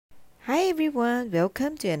everyone,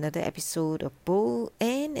 welcome to another episode of Bold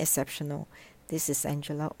and Exceptional. This is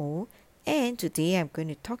Angela O, and today I'm going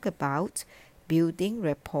to talk about building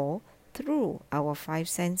rapport through our five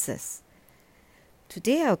senses.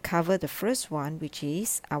 Today I'll cover the first one, which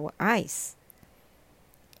is our eyes.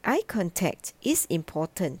 Eye contact is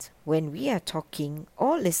important when we are talking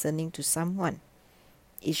or listening to someone.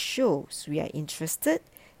 It shows we are interested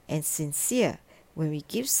and sincere when we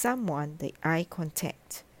give someone the eye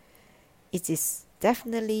contact. It is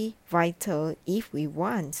definitely vital if we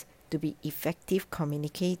want to be effective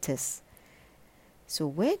communicators. So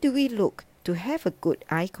where do we look to have a good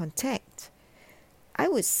eye contact? I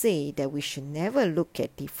would say that we should never look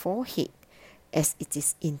at the forehead, as it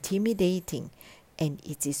is intimidating and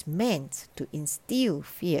it is meant to instill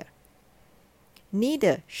fear.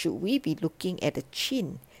 Neither should we be looking at the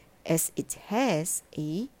chin, as it has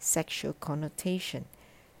a sexual connotation.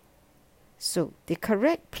 So the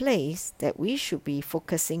correct place that we should be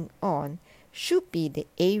focusing on should be the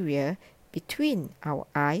area between our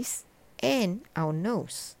eyes and our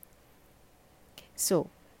nose. So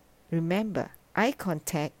remember, eye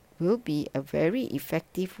contact will be a very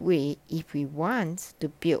effective way if we want to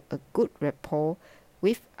build a good rapport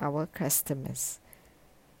with our customers.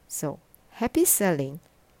 So happy selling,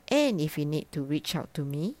 and if you need to reach out to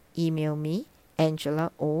me, email me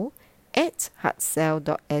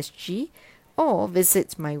angela.o@heartsell.sg or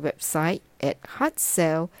visit my website at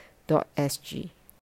heartsell.sg.